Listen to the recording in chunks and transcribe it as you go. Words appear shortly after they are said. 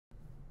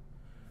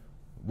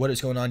What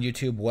is going on,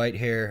 YouTube? White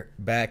hair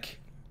back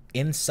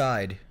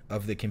inside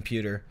of the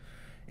computer,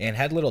 and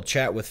had a little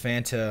chat with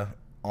Fanta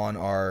on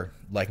our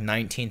like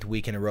 19th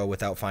week in a row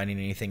without finding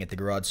anything at the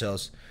garage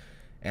sales.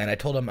 And I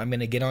told him I'm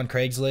going to get on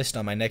Craigslist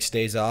on my next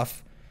days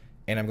off,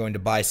 and I'm going to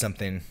buy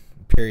something.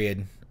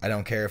 Period. I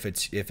don't care if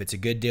it's a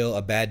good deal,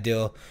 a bad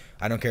deal.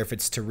 I don't care if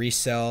it's to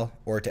resell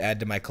or to add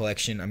to my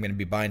collection. I'm going to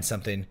be buying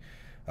something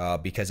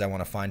because I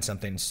want to find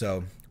something.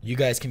 So you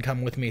guys can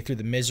come with me through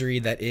the misery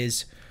that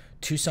is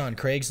Tucson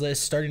Craigslist,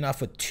 starting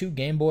off with 2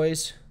 Game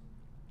Boys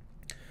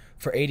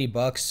for 80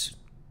 bucks.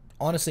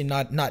 Honestly,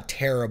 not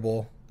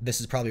terrible.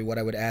 This is probably what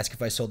I would ask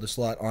if I sold the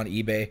slot on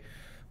eBay.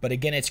 But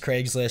again, it's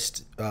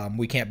Craigslist.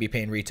 We can't be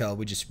paying retail.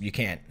 You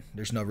can't.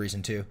 There's no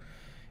reason to.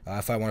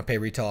 If I want to pay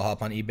retail, I'll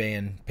hop on eBay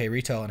and pay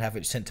retail and have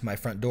it sent to my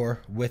front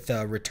door with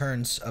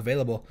returns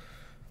available.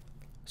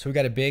 So we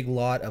got a big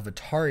lot of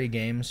Atari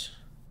games,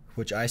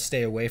 which I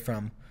stay away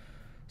from.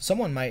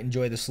 Someone might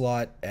enjoy the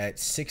slot at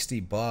 60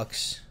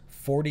 bucks.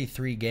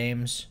 43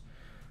 games.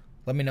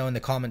 Let me know in the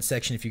comment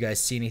section if you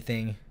guys see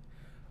anything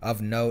of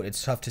note.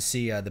 It's tough to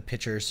see. The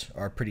pictures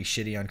are pretty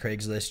shitty on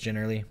Craigslist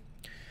generally.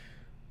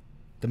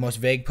 The most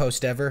vague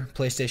post ever,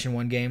 PlayStation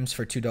 1 games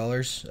for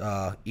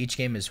 $2. Each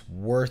game is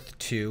worth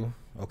 2.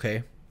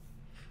 Okay.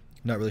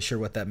 Not really sure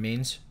what that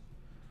means.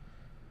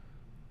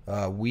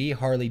 Wii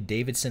Harley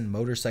Davidson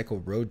motorcycle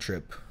road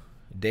trip.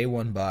 Day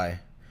 1 buy.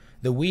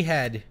 The Wii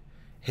had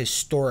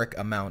historic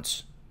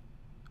amounts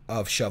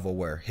of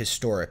shovelware.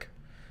 Historic.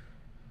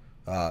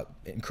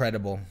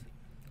 Incredible.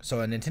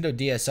 So a Nintendo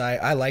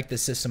DSi, I like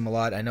this system a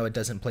lot. I know it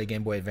doesn't play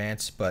Game Boy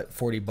Advance, but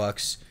 40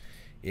 bucks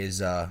is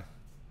a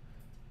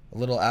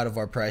little out of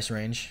our price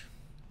range.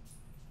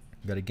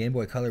 Got a Game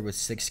Boy Color with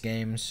 6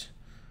 games.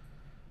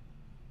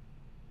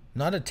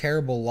 Not a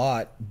terrible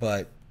lot,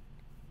 but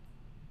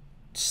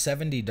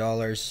 $70,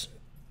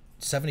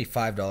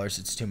 $75,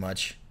 it's too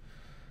much.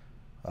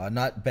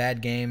 Not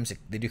bad games.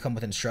 They do come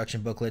with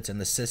instruction booklets,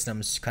 and the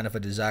system's kind of a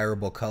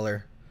desirable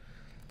color.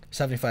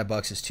 75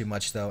 bucks is too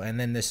much though. And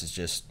then this is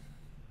just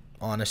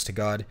honest to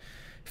God,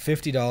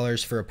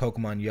 $50 for a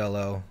Pokemon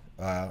Yellow.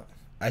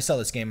 I sell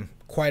this game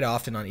quite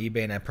often on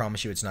eBay, and I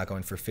promise you it's not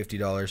going for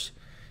 $50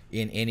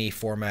 in any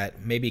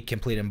format. Maybe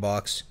complete in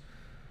box,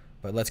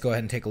 but let's go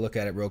ahead and take a look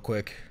at it real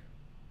quick.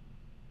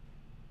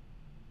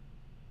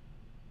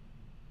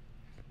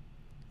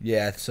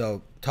 Yeah,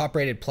 so top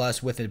rated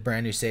plus with a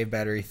brand new save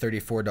battery,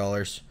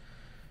 $34.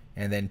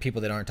 And then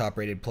people that aren't top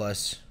rated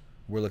plus,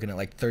 we're looking at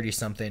like 30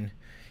 something.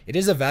 It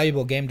is a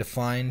valuable game to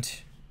find,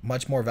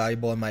 much more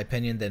valuable in my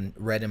opinion than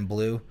Red and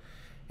Blue,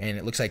 and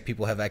it looks like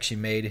people have actually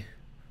made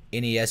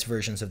NES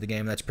versions of the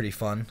game. That's pretty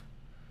fun.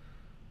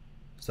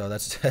 So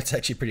that's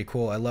actually pretty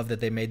cool. I love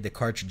that they made the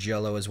cartridge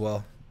yellow as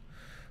well.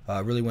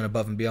 Really went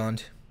above and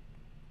beyond.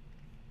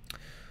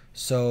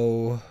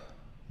 So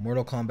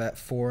Mortal Kombat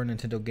 4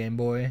 Nintendo Game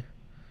Boy.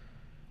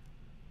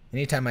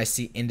 Anytime I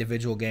see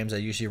individual games, I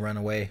usually run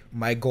away.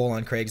 My goal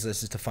on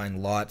Craigslist is to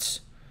find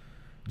lots.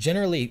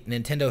 Generally,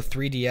 Nintendo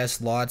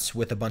 3DS lots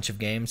with a bunch of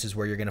games is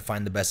where you're going to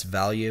find the best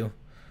value.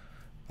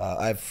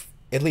 At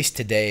least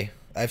today,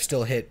 I've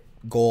still hit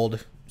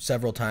gold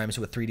several times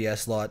with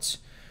 3DS lots.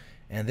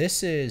 And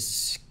this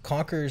is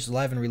Conker's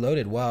Live and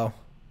Reloaded. Wow.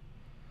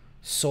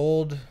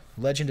 Sold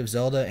Legend of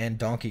Zelda and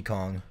Donkey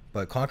Kong.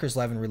 But Conker's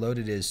Live and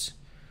Reloaded is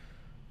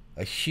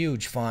a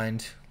huge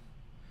find.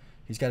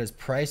 He's got his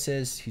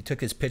prices. He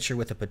took his picture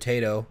with a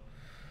potato.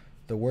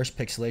 The worst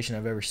pixelation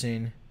I've ever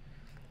seen.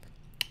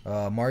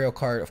 Mario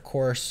Kart, of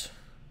course.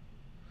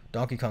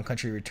 Donkey Kong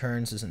Country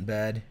Returns isn't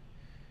bad.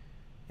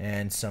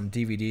 And some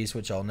DVDs,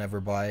 which I'll never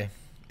buy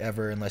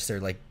ever unless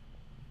they're like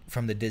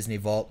from the Disney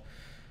Vault.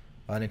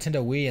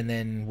 Nintendo Wii, and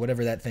then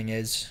whatever that thing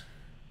is.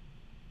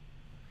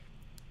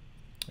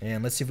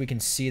 And let's see if we can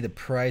see the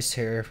price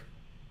here.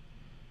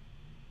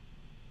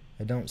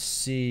 I don't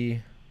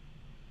see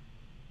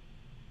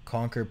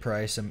Conker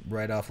price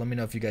right off. Let me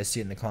know if you guys see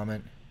it in the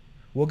comment.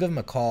 We'll give him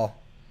a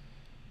call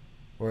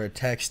or a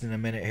text in a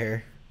minute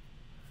here,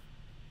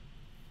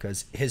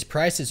 because his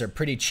prices are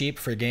pretty cheap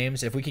for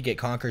games. If we could get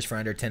Conkers for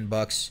under 10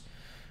 bucks,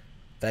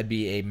 that'd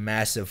be a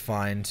massive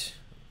find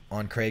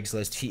on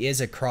Craigslist. He is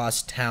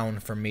across town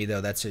from me though.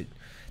 That's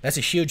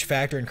a huge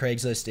factor in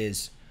Craigslist,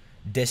 is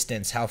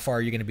distance. How far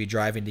are you going to be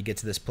driving to get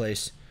to this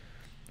place?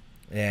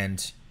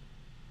 And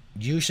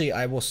usually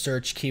I will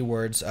search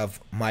keywords of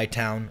my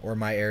town or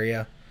my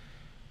area,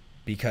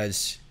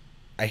 because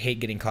I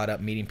hate getting caught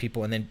up meeting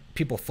people, and then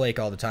people flake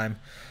all the time.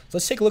 So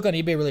let's take a look on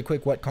eBay really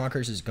quick what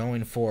Conkers is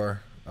going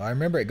for. I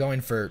remember it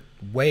going for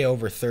way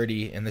over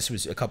 30, and this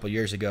was a couple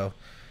years ago.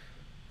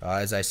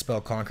 As I spell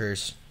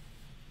Conkers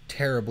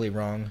terribly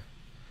wrong.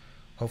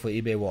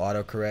 Hopefully eBay will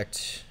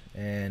autocorrect,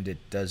 and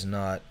it does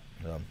not.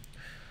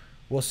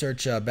 We'll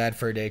search Bad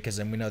Fur Day, because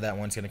then we know that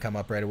one's going to come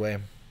up right away.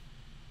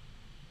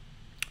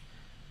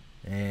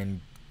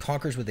 And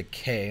Conkers with a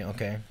K,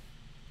 okay.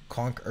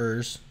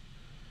 Conkers.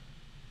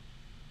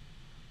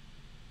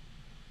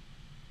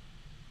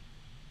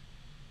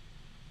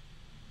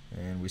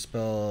 And we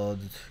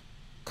spelled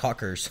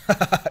Cockers.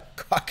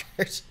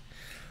 Cockers.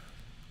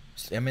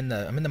 I'm in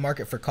the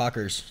market for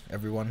cockers,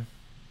 everyone.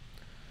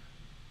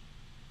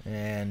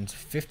 And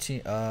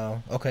 15.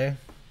 Okay.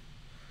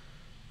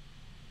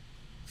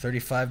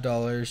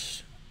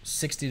 $35,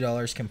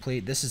 $60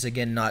 complete. This is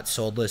again not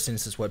sold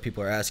listings. This is what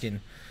people are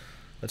asking.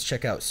 Let's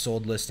check out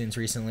sold listings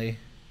recently.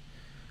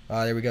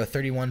 There we go.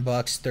 $31,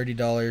 $30,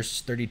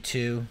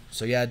 $32.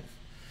 So yeah,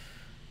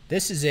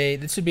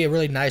 this would be a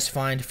really nice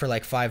find for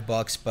like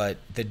 $5, but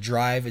the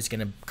drive is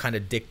gonna kind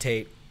of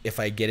dictate if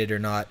I get it or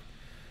not.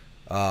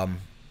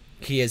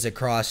 He is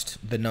across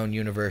the known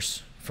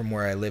universe from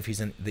where I live.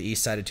 He's in the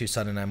east side of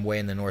Tucson, and I'm way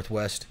in the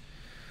northwest.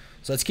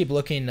 So let's keep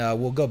looking.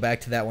 We'll go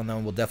back to that one though,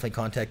 and we'll definitely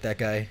contact that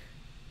guy.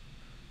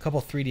 A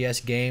couple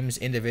 3DS games,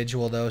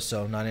 individual though,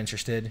 so not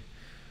interested.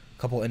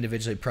 A couple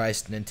individually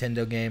priced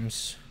Nintendo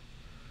games.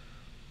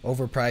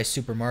 Overpriced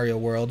Super Mario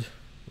World,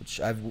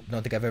 which I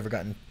don't think I've ever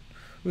gotten.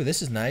 Ooh,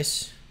 this is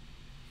nice.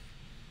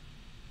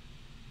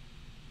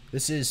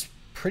 This is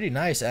pretty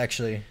nice,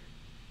 actually.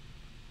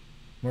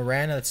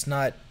 Marana, that's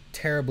not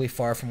terribly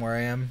far from where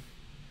I am.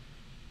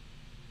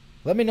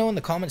 Let me know in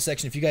the comment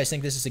section if you guys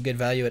think this is a good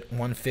value at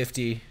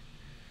 $150.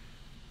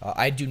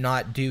 I do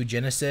not do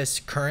Genesis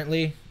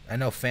currently. I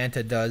know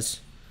Fanta does.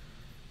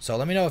 So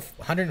let me know if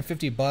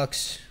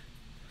 $150.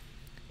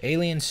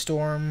 Alien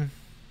Storm.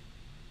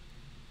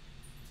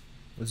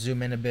 Let's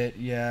zoom in a bit.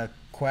 Yeah,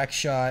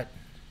 Quackshot.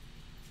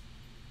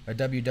 A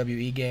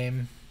WWE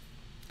game.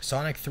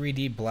 Sonic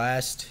 3D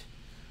Blast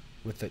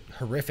with the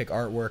horrific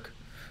artwork.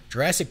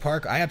 Jurassic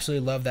Park. I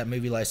absolutely love that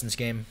movie license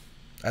game.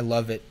 I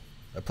love it.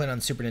 I play it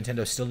on Super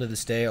Nintendo still to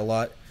this day a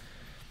lot.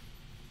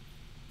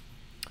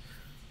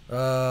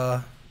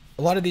 A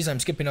lot of these I'm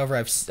skipping over.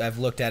 I've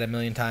looked at a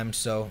million times.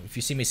 So if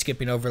you see me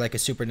skipping over like a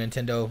Super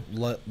Nintendo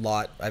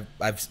lot,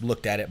 I've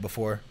looked at it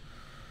before.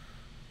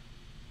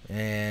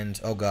 And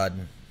oh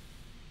god,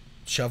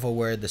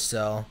 Shovelware the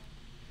Cell.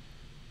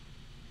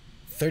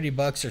 $30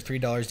 or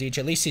 $3 each.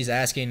 At least he's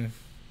asking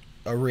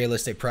a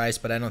realistic price,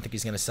 but I don't think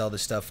he's gonna sell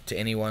this stuff to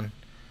anyone.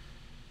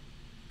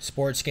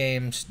 Sports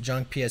games,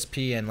 junk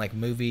PSP, and like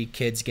movie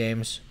kids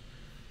games.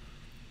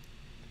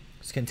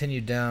 Let's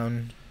continue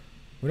down.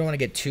 We don't want to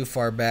get too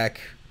far back.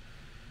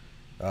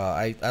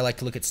 I like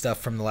to look at stuff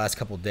from the last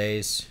couple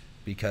days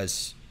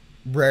because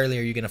rarely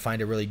are you going to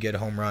find a really good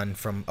home run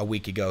from a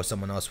week ago.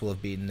 Someone else will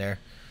have beaten there.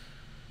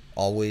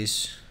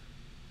 Always.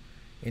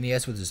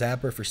 NES with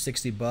Zapper for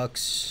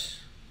 $60.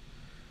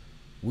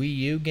 Wii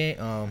U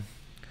game.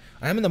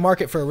 I'm in the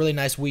market for a really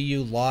nice Wii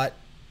U lot.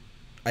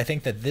 I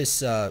think that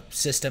this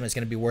system is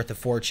going to be worth a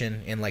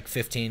fortune in like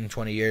 15,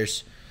 20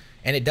 years.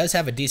 And it does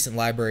have a decent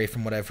library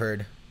from what I've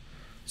heard.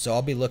 So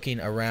I'll be looking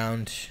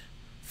around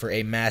for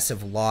a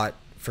massive lot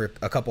for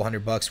a couple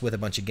 $100 with a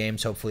bunch of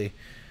games, hopefully.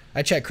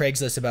 I check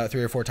Craigslist about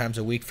 3 or 4 times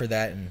a week for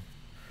that, and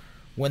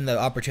when the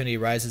opportunity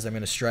arises, I'm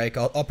going to strike.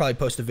 I'll probably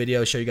post a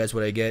video, show you guys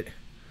what I get.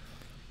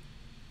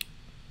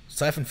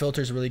 Siphon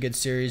Filter is a really good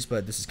series,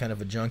 but this is kind of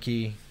a junk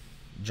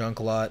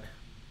lot.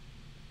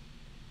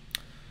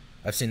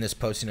 I've seen this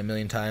posting a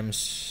million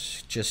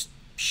times. Just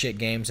shit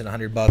games and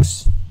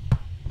 $100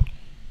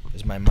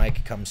 as my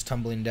mic comes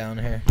tumbling down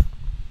here.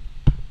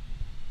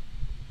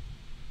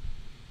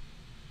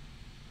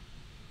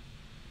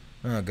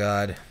 Oh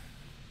god.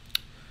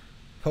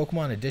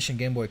 Pokemon Edition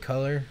Game Boy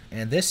Color,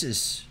 and this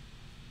is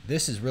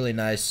really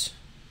nice.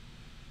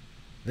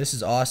 This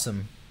is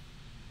awesome.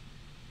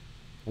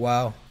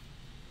 Wow.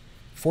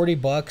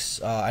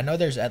 $40. I know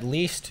there's at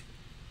least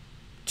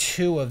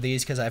 2 of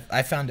these because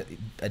I found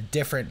a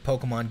different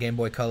Pokemon Game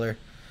Boy Color.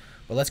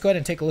 But let's go ahead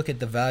and take a look at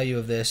the value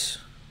of this.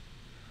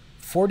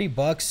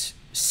 $40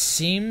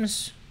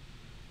 seems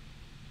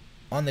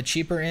on the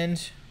cheaper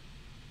end.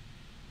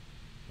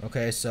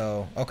 Okay,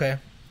 so okay.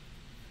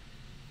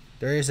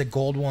 There is a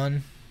gold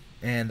one,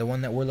 and the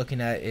one that we're looking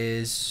at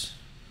is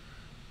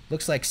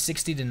looks like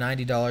 $60 to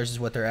 $90 is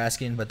what they're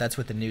asking, but that's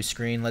with the new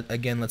screen.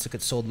 Again, let's look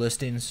at sold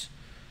listings.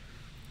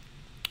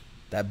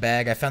 That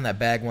bag, I found that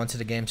bag once at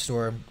a game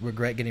store.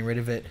 Regret getting rid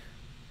of it.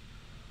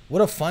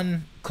 What a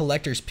fun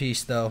collector's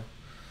piece, though.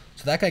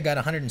 So that guy got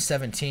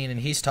 117,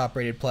 and he's top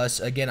rated plus.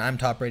 Again, I'm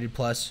top rated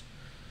plus.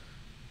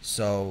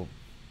 So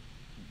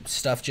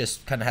stuff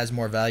just kind of has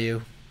more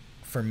value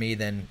for me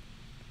than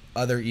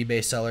other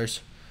eBay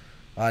sellers.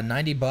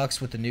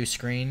 $90 with the new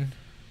screen.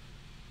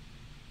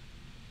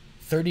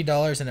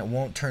 $30 and it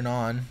won't turn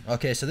on.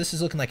 Okay, so this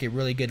is looking like a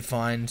really good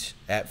find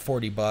at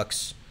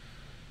 $40.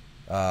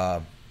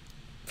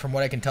 From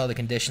what I can tell, the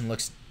condition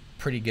looks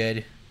pretty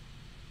good.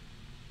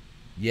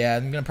 Yeah,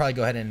 I'm gonna probably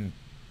go ahead and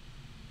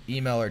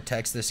email or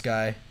text this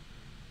guy.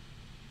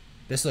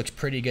 This looks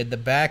pretty good. The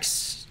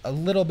back's a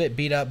little bit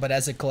beat up, but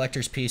as a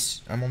collector's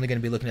piece, I'm only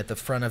gonna be looking at the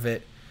front of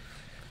it.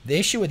 The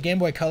issue with Game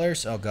Boy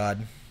Colors, oh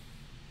god,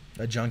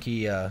 a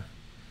junky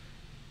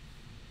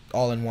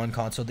all-in-one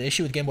console. The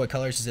issue with Game Boy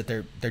Colors is that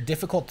they're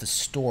difficult to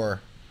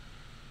store.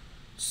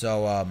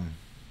 So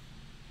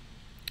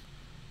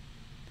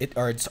it's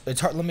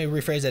hard. Let me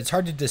rephrase that. It's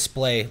hard to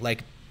display.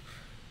 Like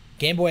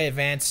Game Boy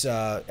Advance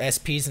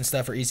SPs and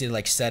stuff are easy to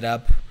like set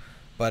up,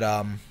 but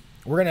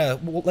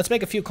let's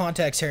make a few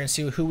contacts here and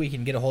see who we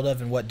can get a hold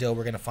of and what deal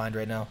we're gonna find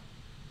right now.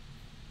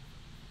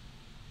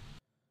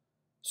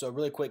 So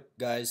really quick,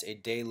 guys, a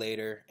day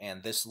later,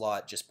 and this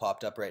lot just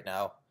popped up right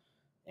now,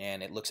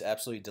 and it looks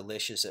absolutely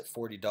delicious at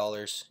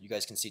 $40. You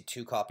guys can see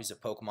 2 copies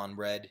of Pokemon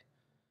Red,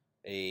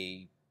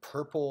 a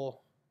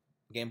purple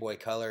Game Boy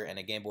Color, and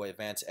a Game Boy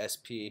Advance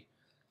SP.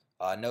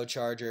 No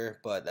charger,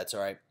 but that's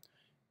alright.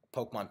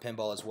 Pokemon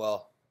Pinball as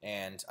well.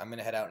 And I'm going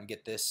to head out and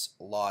get this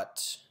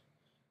lot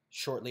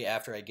shortly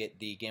after I get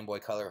the Game Boy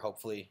Color,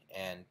 hopefully.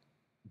 And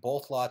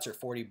both lots are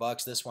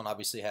 $40. This one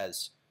obviously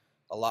has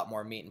a lot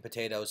more meat and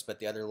potatoes, but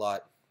the other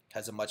lot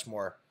has a much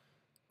more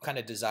kind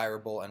of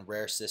desirable and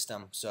rare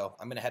system. So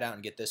I'm going to head out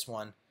and get this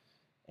one,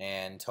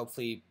 and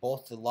hopefully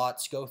both the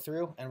lots go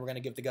through, and we're going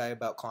to give the guy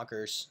about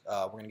Conquers.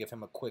 We're going to give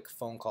him a quick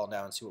phone call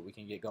now and see what we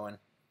can get going.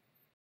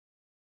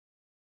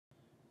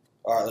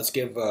 All right, let's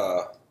give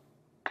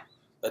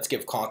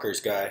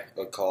Conquers guy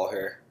a call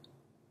here.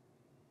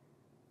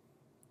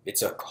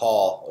 It's a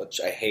call,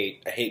 which I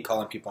hate. I hate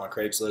calling people on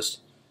Craigslist,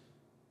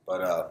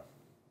 but at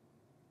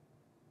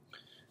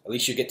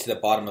least you get to the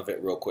bottom of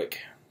it real quick.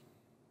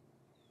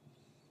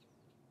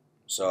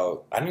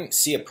 So I didn't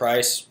see a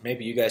price.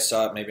 Maybe you guys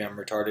saw it. Maybe I'm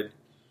retarded.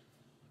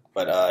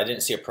 But I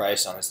didn't see a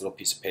price on this little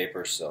piece of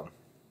paper. So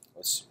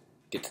let's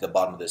get to the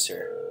bottom of this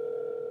here.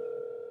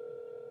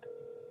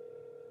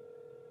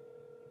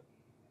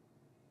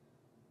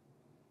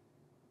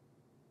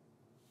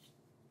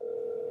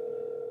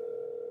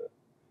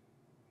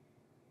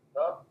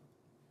 Hello?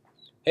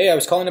 Hey, I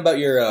was calling about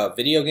your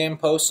video game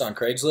posts on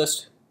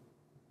Craigslist.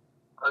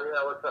 Oh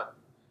yeah, what's up?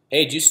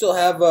 Hey, do you still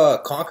have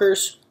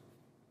Conquers?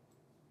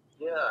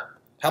 Yeah,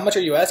 How much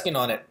are you asking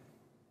on it?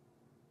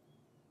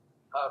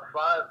 5,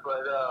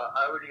 but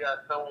I already got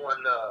someone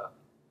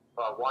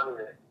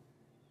wanting it.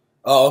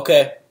 Oh,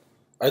 okay.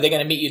 Are they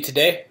going to meet you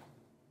today?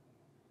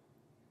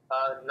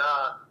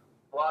 Nah.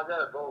 Well, I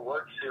gotta go to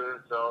work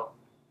soon, so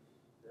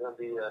it's gonna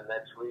be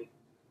next week.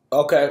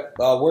 Okay.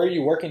 Where are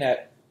you working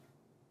at?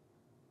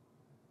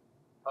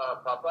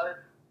 Popeyes?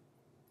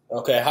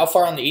 Okay. How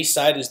far on the east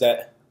side is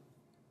that?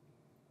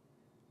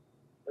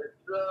 It's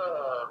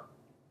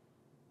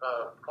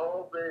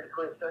Cold Bay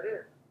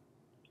 22nd.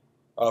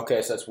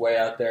 Okay, so that's way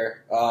out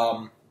there.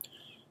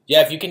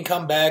 Yeah, if you can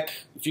come back,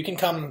 if you can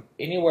come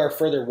anywhere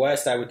further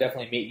west, I would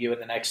definitely meet you in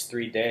the next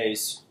 3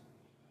 days.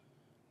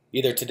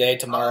 Either today,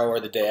 tomorrow,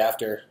 or the day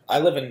after. I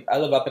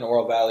live up in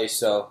Oro Valley,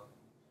 so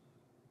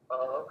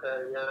Oh,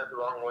 okay. Yeah, that's a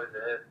long ways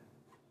ahead.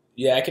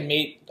 yeah, I can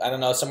meet. I don't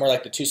know, somewhere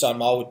like the Tucson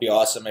Mall would be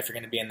awesome if you're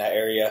going to be in that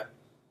area.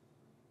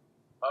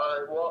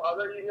 Alright, well, I'll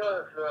let you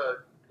know if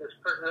this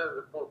person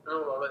doesn't pull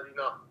through. I'll let you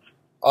know.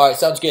 All right,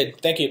 sounds good.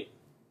 Thank you.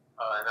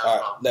 Alright, All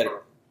right,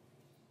 later.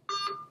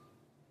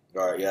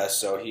 All right, yeah.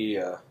 So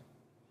he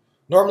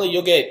normally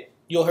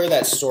you'll hear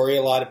that story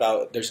a lot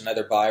about there's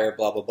another buyer,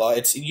 blah blah blah.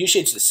 It's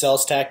usually a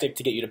sales tactic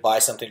to get you to buy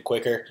something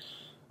quicker.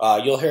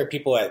 You'll hear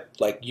people at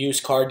like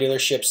used car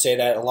dealerships say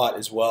that a lot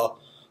as well.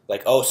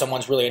 Like, oh,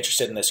 someone's really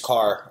interested in this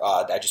car.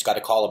 I just got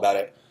a call about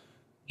it.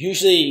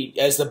 Usually,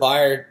 as the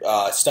buyer,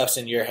 stuff's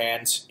in your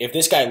hands. If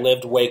this guy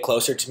lived way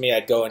closer to me,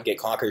 I'd go and get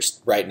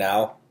Conquers right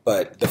now.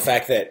 But the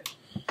fact that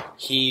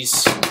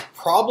he's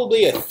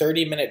probably a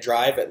 30-minute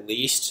drive at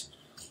least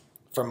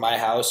from my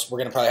house, we're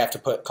going to probably have to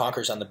put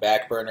Conquers on the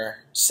back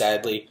burner,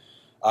 sadly.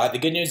 The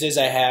good news is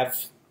I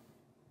have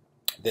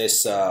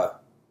this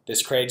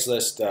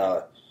Craigslist,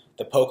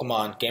 the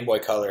Pokemon Game Boy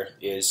Color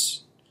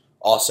is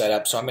all set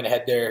up, so I'm going to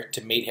head there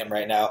to meet him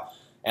right now,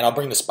 and I'll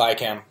bring the spy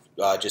cam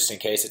just in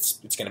case.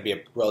 It's going to be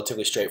a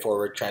relatively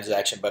straightforward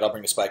transaction, but I'll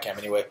bring the spy cam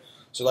anyway.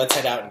 So let's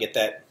head out and get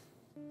that.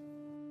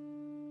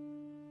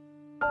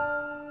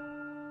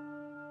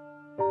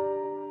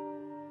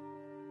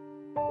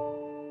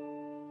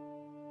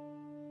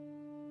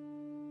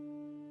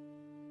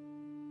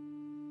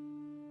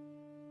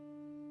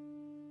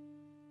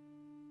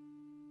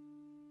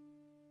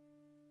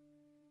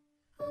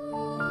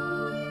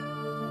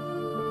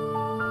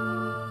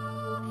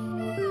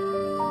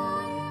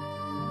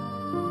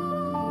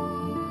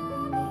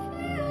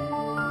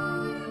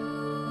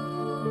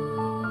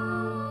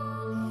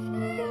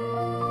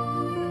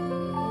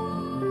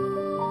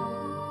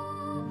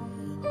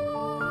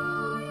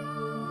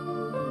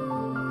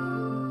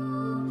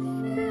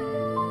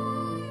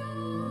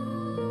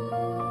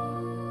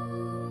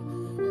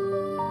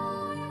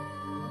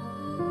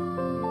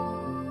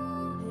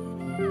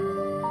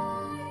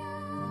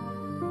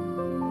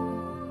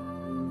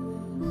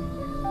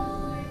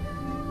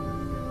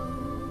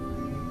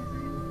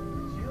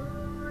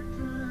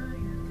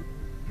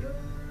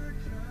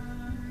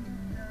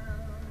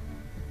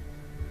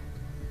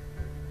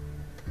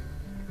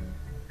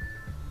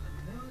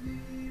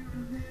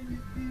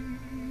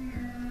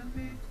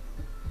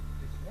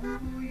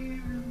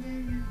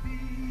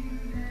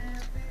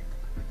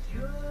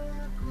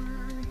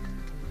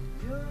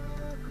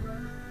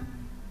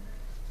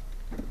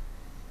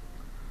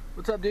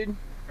 What's up, dude?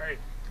 Hey.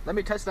 Let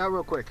me test it out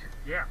real quick.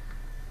 Yeah.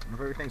 If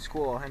everything's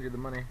cool, I'll hand you the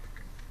money.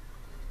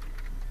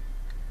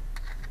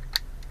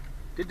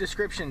 Good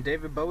description,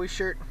 David Bowie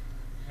shirt.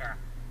 Yeah.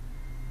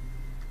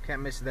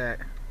 Can't miss that.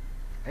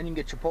 And you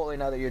can get Chipotle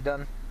now that you're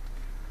done.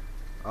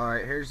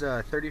 Alright, here's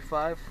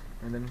 35,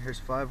 and then here's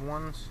 5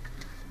 ones.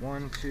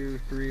 1, 2,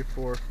 3,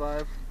 4,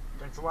 5.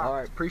 Thanks a lot.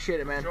 Alright, appreciate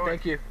it, man. Enjoy.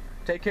 Thank you.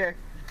 Take care.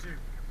 You too.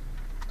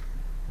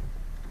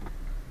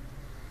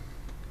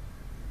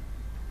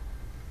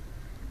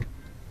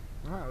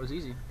 Alright, it was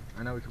easy.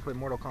 I know we can play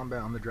Mortal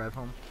Kombat on the drive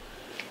home.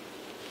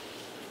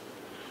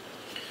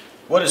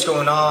 What is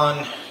going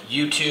on,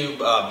 YouTube?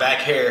 Back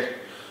here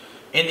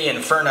in the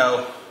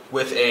Inferno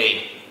with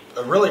a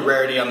really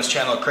rarity on this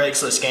channel, a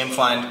Craigslist game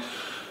find.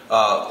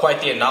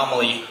 Quite the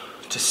anomaly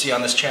to see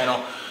on this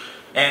channel.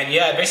 And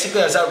yeah, basically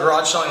I was out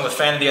garage selling with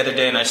Fan the other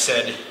day and I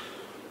said,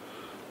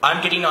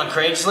 I'm getting on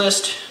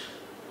Craigslist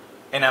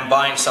and I'm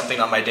buying something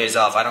on my days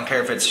off. I don't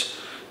care if it's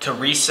to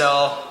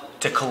resell,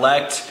 to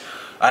collect.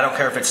 I don't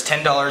care if it's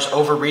 $10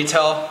 over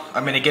retail.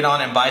 I'm going to get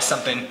on and buy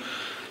something.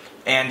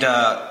 And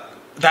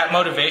that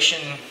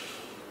motivation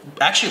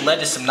actually led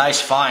to some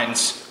nice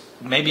finds.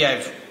 Maybe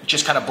I've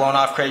just kind of blown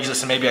off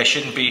Craigslist and maybe I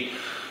shouldn't be.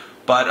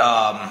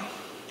 But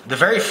the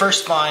very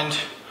first find,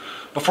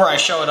 before I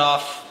show it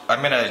off, I'm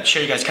going to show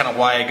you guys kind of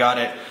why I got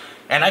it.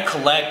 And I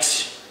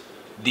collect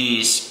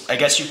these, I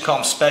guess you'd call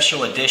them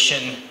special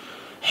edition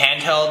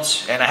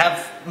handhelds. And I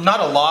have not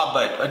a lot,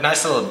 but a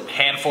nice little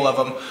handful of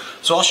them.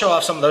 So I'll show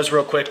off some of those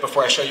real quick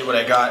before I show you what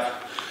I got.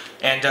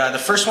 And the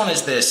first one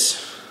is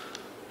this,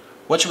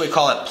 what should we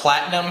call it,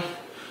 Platinum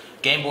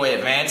Game Boy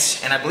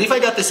Advance. And I believe I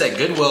got this at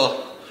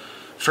Goodwill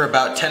for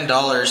about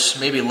 $10,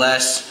 maybe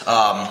less.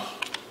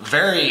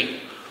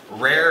 Very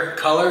rare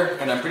color,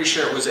 and I'm pretty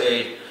sure it was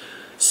a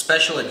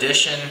special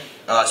edition,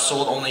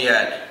 sold only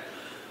at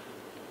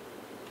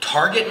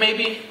Target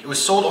maybe? It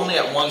was sold only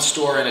at one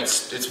store and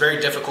it's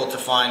very difficult to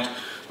find.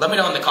 Let me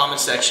know in the comment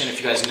section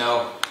if you guys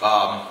know.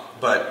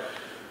 But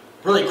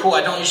really cool.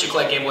 I don't usually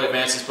collect Game Boy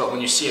Advances, but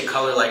when you see a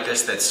color like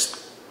this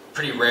that's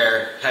pretty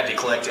rare, had to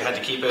collect it, had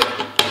to keep it.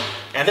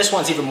 And this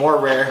one's even more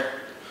rare.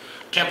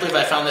 Can't believe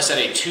I found this at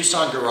a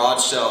Tucson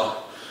garage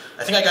sale.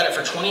 I think I got it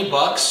for 20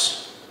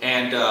 bucks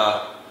and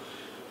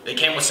it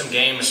came with some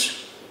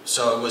games,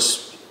 so it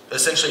was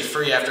essentially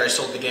free after I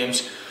sold the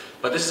games.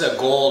 But this is a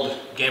gold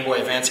Game Boy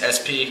Advance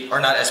SP, or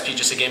not SP,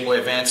 just a Game Boy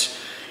Advance.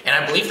 And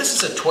I believe this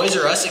is a Toys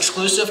R Us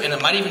exclusive, and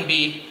it might even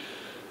be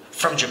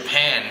from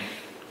Japan.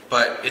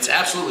 But it's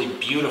absolutely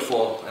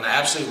beautiful, and I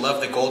absolutely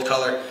love the gold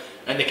color.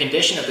 And the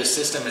condition of this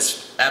system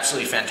is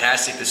absolutely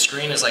fantastic. The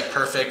screen is like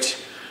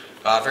perfect,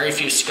 very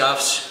few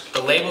scuffs.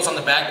 The labels on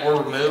the back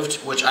were removed,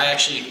 which I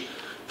actually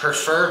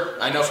prefer.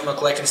 I know from a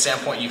collecting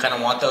standpoint you kind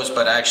of want those,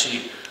 but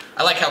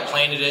I like how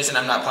plain it is, and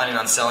I'm not planning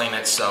on selling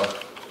it, so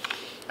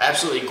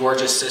absolutely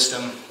gorgeous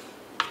system.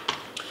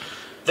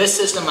 This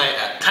system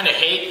I kind of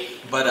hate,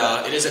 but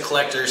it is a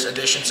collector's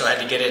edition, so I had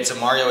to get it. It's a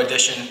Mario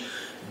Edition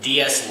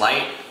DS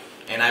Lite,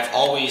 and I've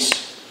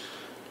always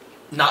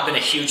not been a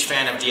huge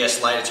fan of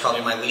DS Lite. It's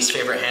probably my least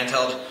favorite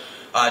handheld.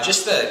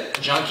 Just the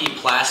junky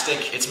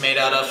plastic it's made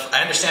out of.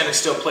 I understand it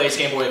still plays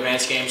Game Boy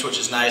Advance games, which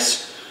is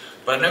nice,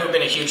 but I've never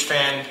been a huge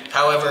fan.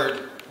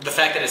 However, the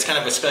fact that it's kind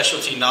of a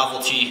specialty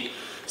novelty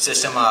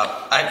system,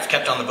 I've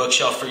kept on the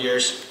bookshelf for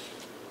years.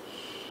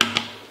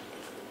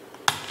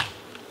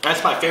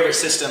 That's my favorite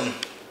system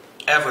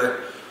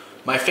ever.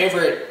 My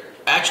favorite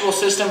actual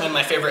system and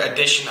my favorite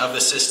edition of the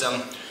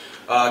system.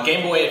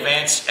 Game Boy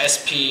Advance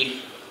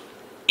SP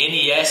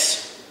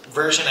NES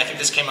version. I think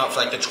this came out for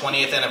like the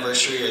 20th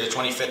anniversary or the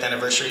 25th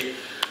anniversary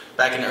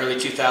back in the early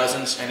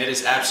 2000s, and it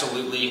is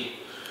absolutely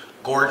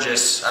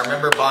gorgeous. I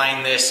remember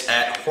buying this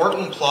at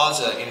Horton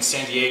Plaza in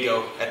San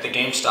Diego at the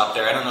GameStop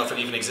there. I don't know if it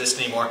even exists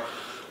anymore,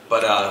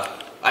 but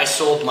I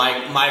sold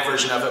my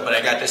version of it, but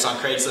I got this on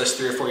Craigslist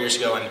 3 or 4 years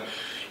ago and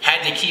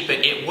had to keep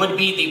it. It would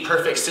be the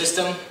perfect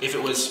system if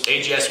it was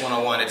AGS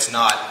 101. It's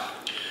not.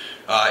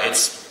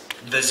 It's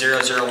the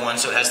 001,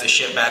 so it has the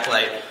ship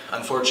backlight,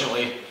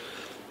 unfortunately.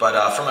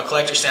 But from a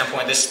collector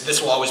standpoint,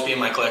 this will always be in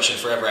my collection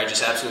forever. I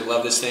just absolutely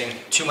love this thing.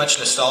 Too much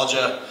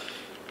nostalgia,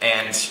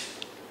 and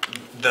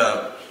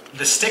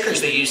the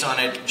stickers they use on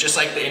it, just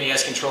like the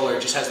NES controller,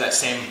 it just has that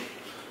same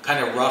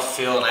kind of rough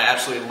feel, and I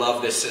absolutely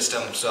love this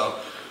system. So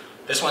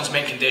this one's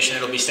mint condition.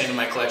 It'll be staying in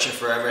my collection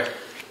forever.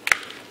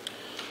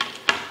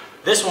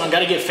 This one,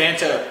 gotta give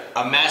Fanta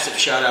a massive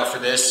shout out for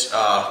this.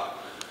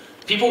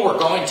 People were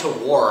going to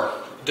war,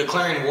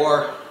 declaring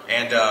war,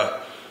 and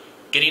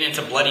getting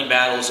into bloody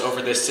battles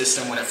over this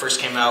system when it first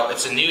came out.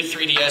 It's a new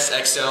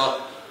 3DS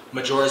XL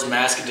Majora's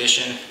Mask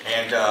edition,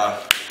 and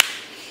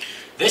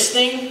this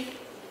thing,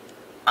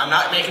 I'm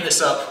not making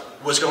this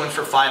up, was going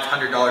for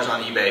 $500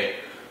 on eBay.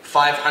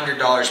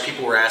 $500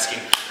 people were asking.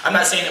 I'm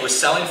not saying it was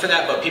selling for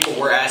that, but people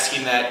were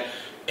asking that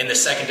in the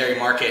secondary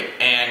market,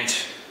 and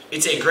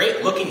it's a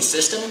great looking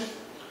system,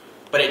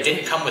 but it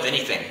didn't come with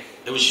anything.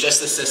 It was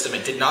just the system.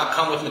 It did not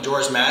come with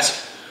Majora's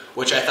Mask,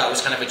 which I thought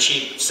was kind of a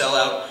cheap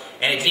sellout,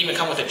 and it didn't even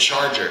come with a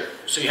charger.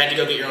 So you had to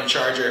go get your own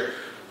charger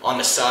on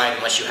the side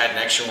unless you had an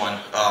extra one.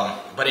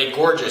 But a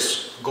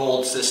gorgeous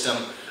gold system,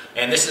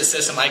 and this is a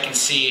system I can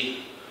see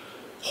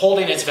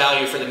holding its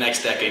value for the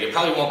next decade. It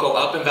probably won't go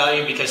up in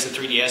value because the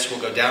 3DS will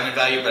go down in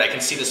value, but I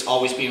can see this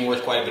always being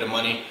worth quite a bit of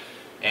money.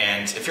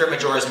 And if you're a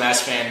Majora's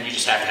Mask fan, you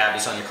just have to have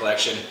this on your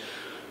collection.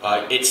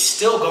 It's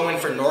still going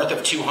for north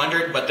of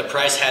 200, but the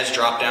price has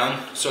dropped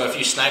down. So if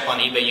you snipe on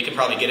eBay, you can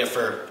probably get it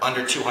for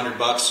under 200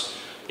 bucks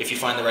if you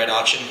find the right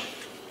auction.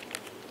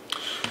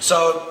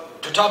 So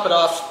to top it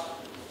off,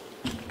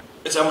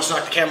 it's almost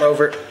knocked the camera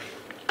over.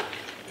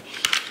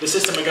 The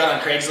system we got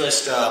on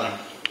Craigslist a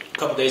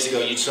couple days ago,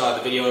 you saw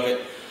the video of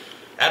it.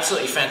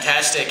 Absolutely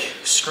fantastic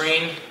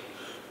screen,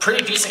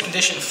 pretty decent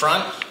condition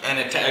front, and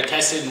I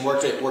tested and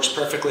worked. It works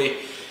perfectly.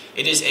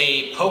 It is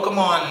a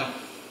Pokemon,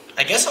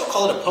 I guess I'll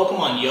call it a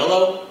Pokemon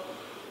Yellow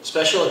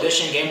Special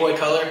Edition Game Boy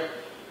Color.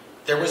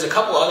 There was a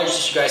couple others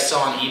that you guys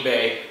saw on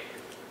eBay.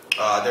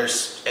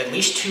 There's at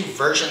least 2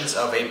 versions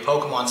of a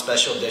Pokemon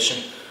Special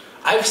Edition.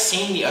 I've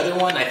seen the other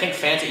one. I think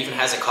Fanta even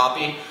has a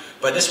copy,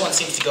 but this one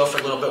seems to go for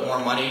a little bit more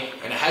money,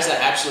 and it has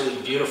that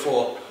absolutely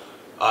beautiful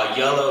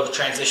yellow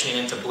transitioning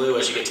into blue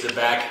as you get to the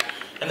back.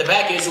 And the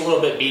back is a little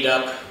bit beat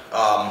up.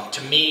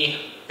 To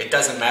me, it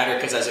doesn't matter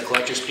because as a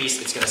collector's piece,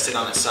 it's going to sit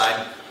on its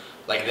side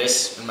like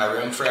this in my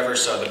room forever,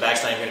 so the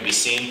back's not even going to be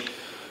seen.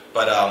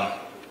 But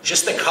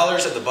just the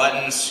colors of the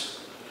buttons,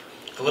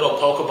 the little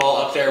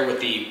Pokeball up there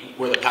with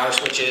where the power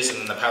switch is, and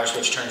then the power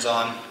switch turns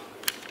on.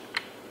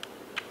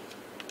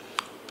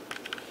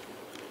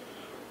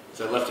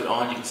 So I left it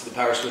on, you can see the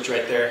power switch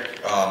right there.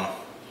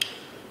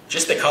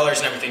 Just the colors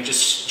and everything,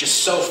 just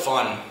so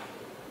fun.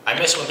 I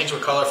miss when things were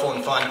colorful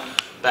and fun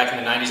back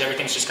in the 90s.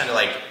 Everything's just kind of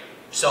like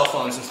cell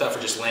phones and stuff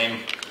are just lame.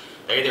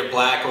 They're either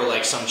black or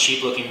like some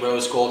cheap looking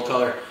rose gold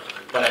color.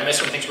 But I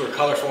miss when things were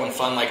colorful and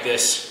fun like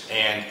this.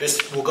 And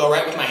this will go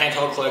right with my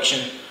handheld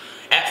collection.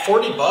 At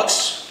 40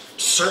 bucks,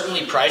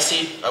 certainly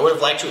pricey. I would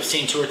have liked to have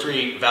seen 2 or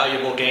 3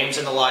 valuable games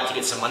in the lot to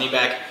get some money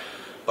back.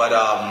 But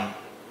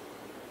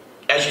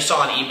as you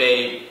saw on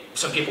eBay,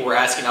 some people were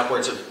asking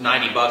upwards of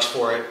 90 bucks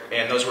for it,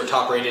 and those were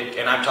top rated,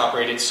 and I'm top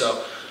rated,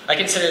 so I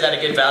consider that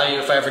a good value.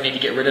 If I ever need to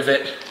get rid of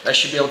it, I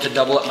should be able to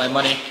double up my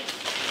money.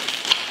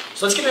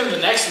 So let's get into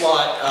the next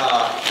lot.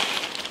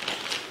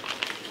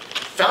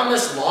 Found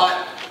this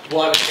lot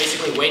while I was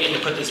basically waiting to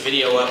put this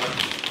video up.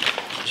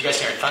 As you guys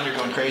hear thunder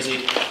going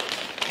crazy.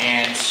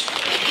 And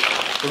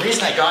the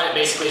reason I got it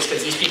basically is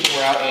because these people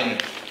were out in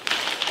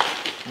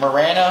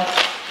Marana,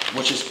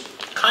 which is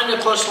kind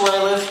of close to where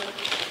I live.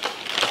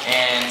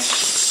 And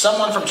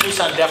someone from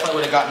Tucson definitely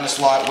would have gotten this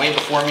lot way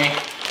before me,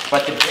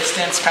 but the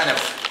distance kind of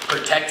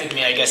protected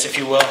me, I guess, if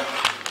you will.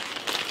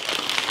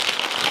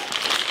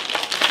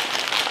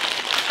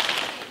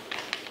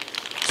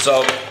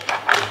 So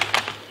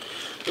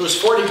it was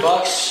 40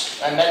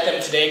 bucks. I met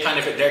them today kind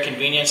of at their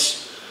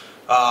convenience.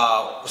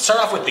 We'll start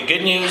off with the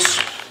good news.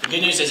 The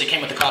good news is it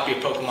came with a copy of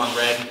Pokemon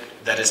Red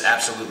that is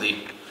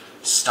absolutely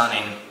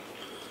stunning.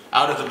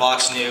 Out of the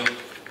box new.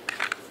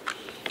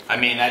 I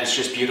mean, that is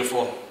just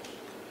beautiful.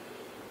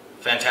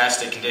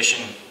 Fantastic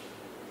condition.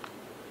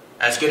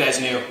 As good as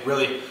new,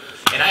 really.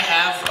 And I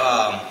have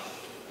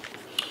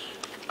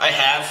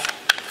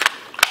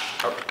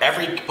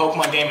every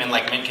Pokemon game in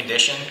like mint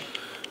condition,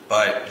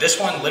 but this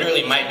one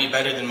literally might be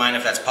better than mine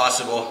if that's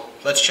possible.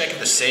 Let's check if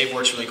the save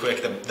works really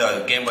quick.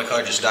 The Game Boy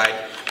Color just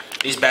died.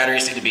 These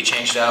batteries need to be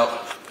changed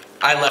out.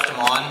 I left them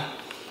on.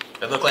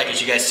 It looked like,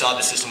 as you guys saw,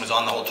 the system was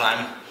on the whole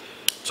time.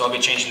 So I'll be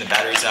changing the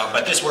batteries out,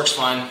 but this works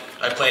fine.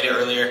 I played it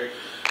earlier.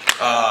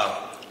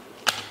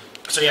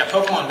 So yeah,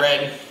 Pokemon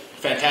Red,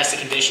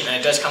 fantastic condition, and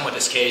it does come with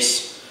this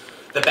case.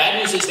 The bad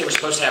news is they were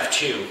supposed to have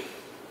 2.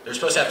 They were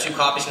supposed to have 2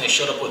 copies, and they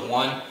showed up with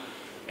 1.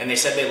 And they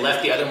said they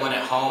left the other one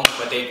at home,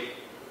 but they,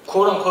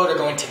 quote unquote, are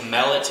going to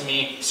mail it to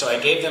me. So I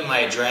gave them my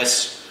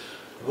address.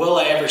 Will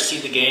I ever see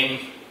the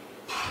game?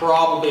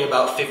 Probably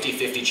about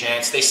 50-50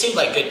 chance. They seem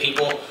like good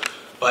people,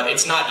 but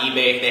it's not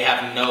eBay. They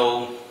have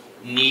no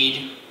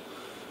need.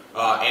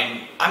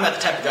 And I'm not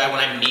the type of guy, when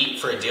I meet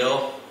for a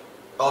deal,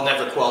 I'll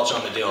never squelch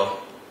on the deal.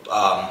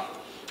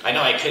 I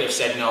know I could have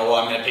said, no, well,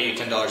 I'm going to pay you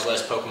 $10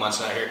 less,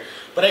 Pokemon's not here.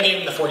 But I gave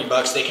them the 40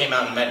 bucks. They came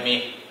out and met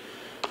me.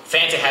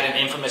 Fanta had an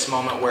infamous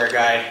moment where a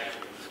guy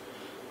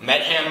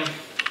met him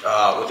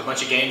with a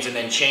bunch of games and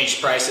then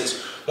changed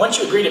prices. Once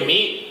you agree to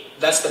meet,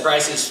 that's the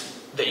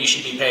prices that you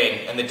should be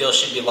paying, and the deal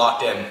should be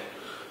locked in.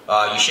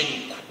 You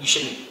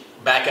shouldn't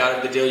back out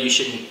of the deal. You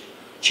shouldn't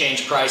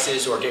change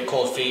prices or get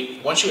cold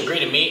feet. Once you agree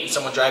to meet and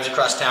someone drives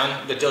across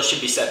town, the deal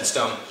should be set in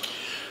stone.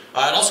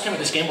 It also came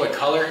with this Game Boy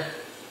Color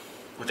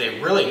with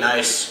a really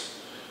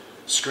nice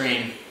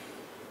screen,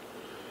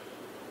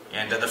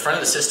 and the front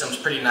of the system is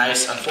pretty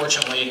nice.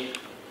 Unfortunately,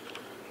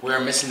 we are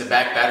missing the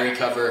back battery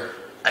cover.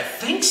 I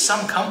think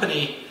some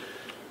company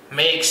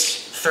makes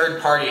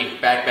third-party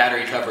back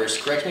battery covers.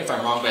 Correct me if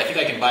I'm wrong, but I think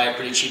I can buy it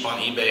pretty cheap on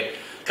eBay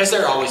because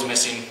they're always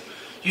missing.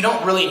 You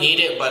don't really need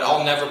it, but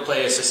I'll never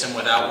play a system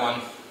without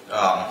one.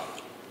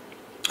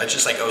 It's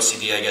just like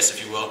OCD, I guess,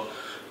 if you will.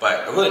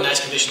 But a really nice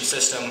condition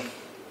system.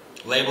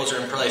 Labels are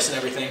in place and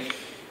everything.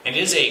 And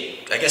it is a,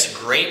 I guess,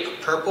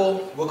 grape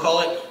purple, we'll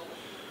call it,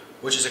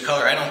 which is a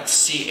color I don't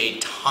see a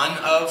ton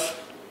of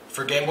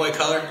for Game Boy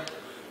Color.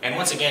 And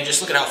once again,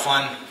 just look at how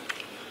fun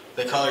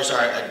the colors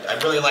are. I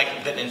really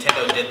like that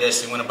Nintendo did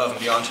this and went above and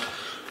beyond.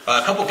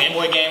 A couple Game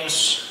Boy games,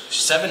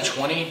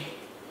 720.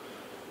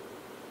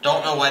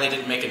 Don't know why they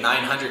didn't make a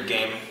 900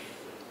 game.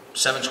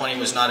 720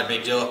 was not a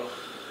big deal.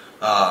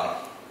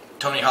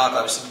 Tony Hawk,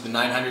 obviously the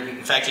 900.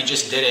 In fact, he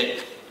just did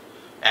it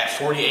at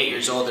 48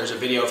 years old. There's a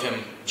video of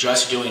him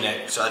just doing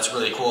it, so that's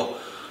really cool.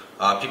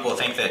 People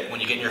think that when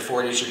you get in your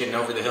 40s, you're getting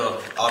over the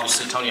hill.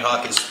 Obviously, Tony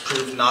Hawk has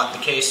proved not the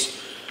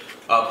case.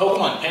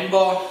 Pokemon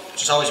Pinball,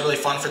 which is always really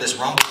fun for this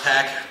Rumble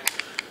Pack.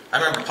 I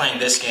remember playing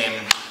this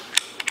game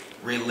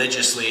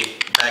religiously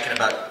back in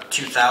about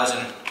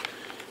 2000.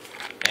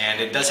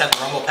 And it does have the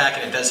Rumble Pack,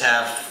 and it does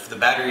have the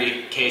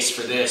battery case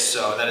for this,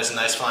 so that is a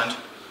nice find.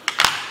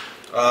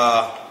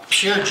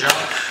 Pure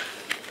junk.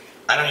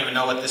 I don't even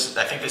know what this is.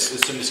 I think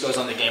assume this goes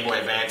on the Game Boy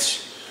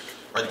Advance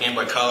or the Game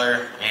Boy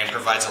Color and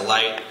provides a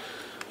light.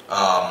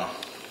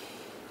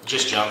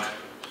 Just junk.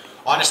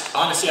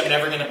 Honestly, I'm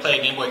never going to play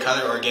a Game Boy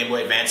Color or a Game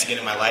Boy Advance again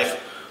in my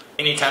life.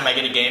 Anytime I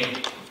get a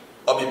game,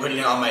 I'll be putting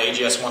it on my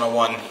AGS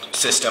 101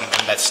 system,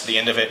 and that's the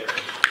end of it.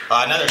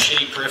 Another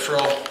shitty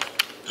peripheral,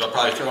 which I'll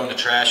probably throw in the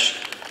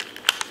trash.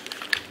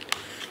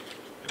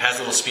 It has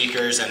little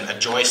speakers and a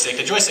joystick.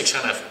 The joystick's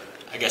kind of,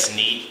 I guess,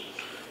 neat.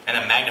 And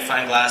a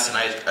magnifying glass, and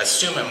I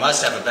assume it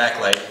must have a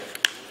backlight.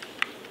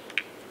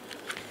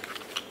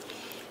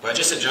 But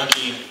just a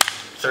junky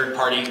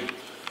third-party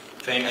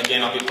thing.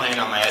 Again, I'll be playing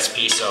on my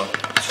SP, so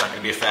it's not going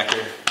to be a factor.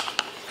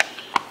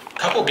 A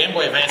couple Game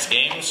Boy Advance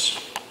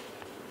games.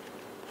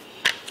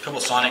 A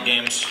couple Sonic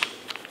games.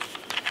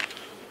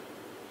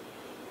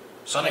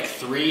 Sonic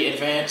 3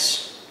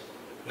 Advance.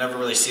 Never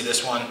really see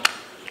this one.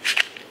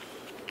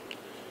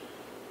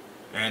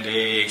 And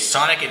a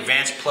Sonic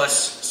Advance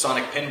Plus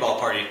Sonic Pinball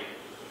Party.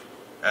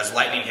 As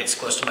lightning hits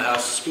close to my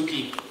house.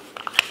 Spooky.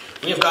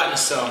 We have gotten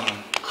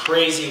some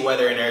crazy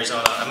weather in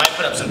Arizona. I might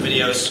put up some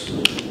videos,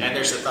 and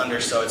there's the thunder,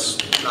 so it's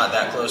not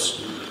that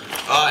close.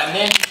 And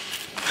then,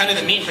 kind of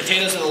the meat and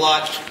potatoes of the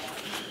lot.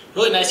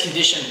 Really nice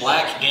condition,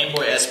 black Game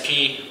Boy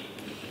SP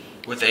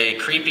with a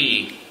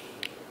creepy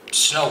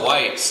Snow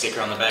White sticker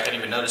on the back. I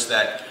didn't even notice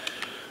that.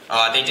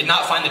 They did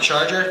not find the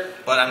charger,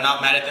 but I'm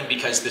not mad at them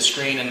because the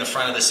screen and the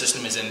front of the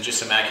system is in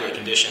just immaculate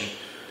condition,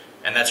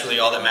 and that's really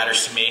all that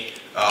matters to me.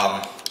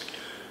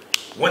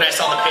 When I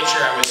saw the picture,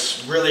 I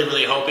was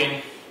really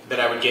hoping that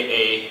I would get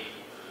a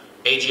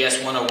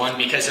AGS 101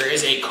 because there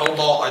is a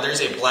cobalt, or there's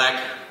a black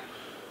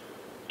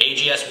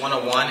AGS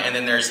 101, and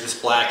then there's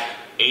this black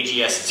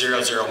AGS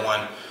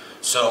 001.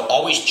 So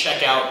always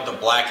check out the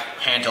black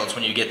handhelds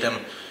when you get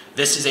them.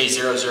 This is a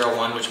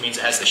 001, which means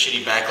it has the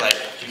shitty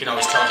backlight. You can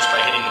always tell just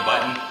by hitting the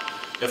button.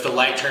 If the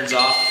light turns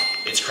off,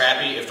 it's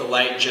crappy. If the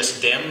light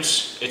just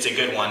dims, it's a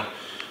good one.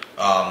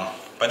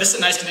 But this is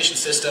a nice condition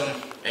system,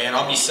 and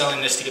I'll be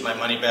selling this to get my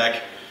money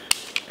back.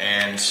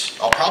 And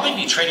I'll probably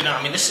be trading out.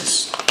 I mean, this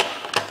is...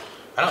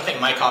 I don't think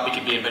my copy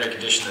could be in better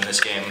condition than this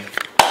game.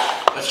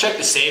 Let's check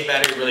the save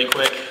battery really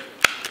quick.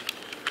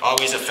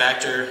 Always a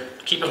factor.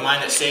 Keep in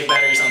mind that save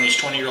batteries on these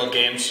 20-year-old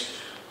games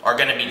are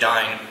going to be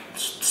dying.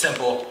 It's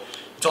simple.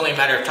 It's only a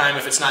matter of time.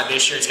 If it's not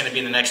this year, it's going to be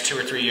in the next 2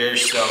 or 3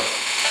 years. So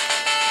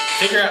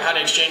figure out how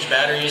to exchange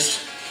batteries,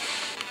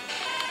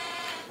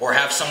 or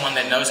have someone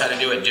that knows how to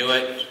do it.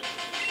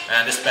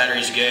 This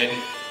battery's good.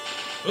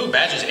 Ooh,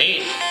 badge is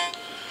 8.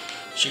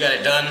 She got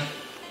it done.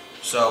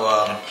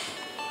 So,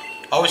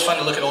 always fun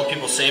to look at old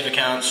people's save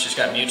accounts. She's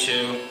got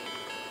Mewtwo,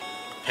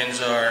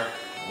 Pinzar,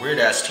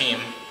 weird-ass team.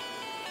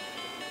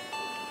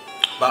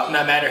 But I'm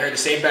not mad at her. The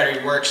save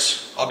battery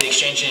works. I'll be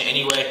exchanging it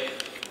anyway.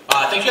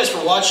 Thank you guys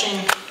for watching.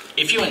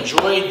 If you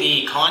enjoyed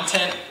the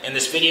content and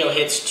this video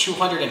hits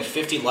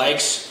 250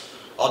 likes,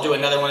 I'll do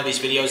another one of these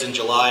videos in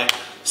July.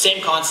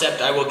 Same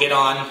concept. I will get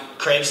on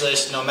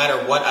Craigslist. No matter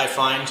what I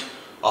find,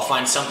 I'll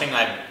find something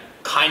I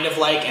kind of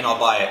like and I'll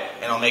buy it.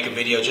 And I'll make a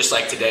video just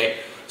like today.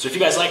 So if you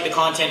guys like the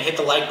content, hit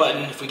the like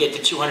button. If we get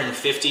to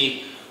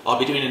 250, I'll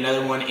be doing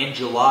another one in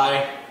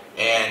July.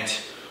 And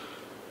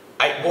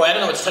I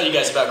don't know what to tell you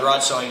guys about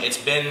garage sewing. It's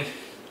been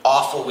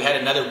awful. We had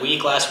another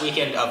week last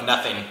weekend of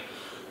nothing.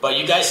 But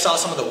you guys saw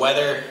some of the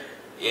weather.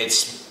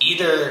 It's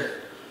either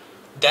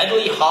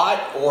deadly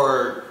hot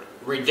or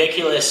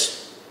ridiculous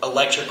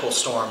electrical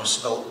storms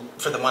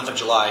for the month of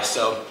July.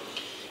 So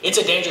it's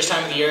a dangerous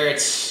time of the year.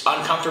 It's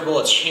uncomfortable.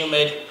 It's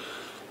humid.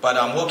 But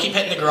we'll keep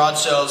hitting the garage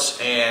sales.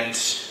 And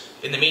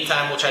in the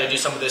meantime, we'll try to do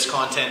some of this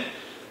content.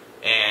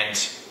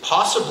 And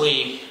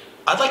possibly,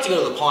 I'd like to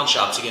go to the pawn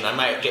shops again. I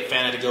might get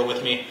Fanta to go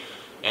with me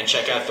and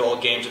check out the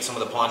old games at some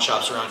of the pawn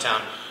shops around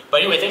town.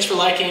 But anyway, thanks for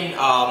liking.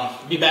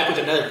 Be back with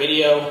another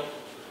video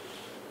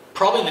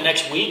probably in the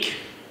next week.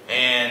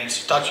 And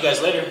talk to you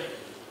guys later.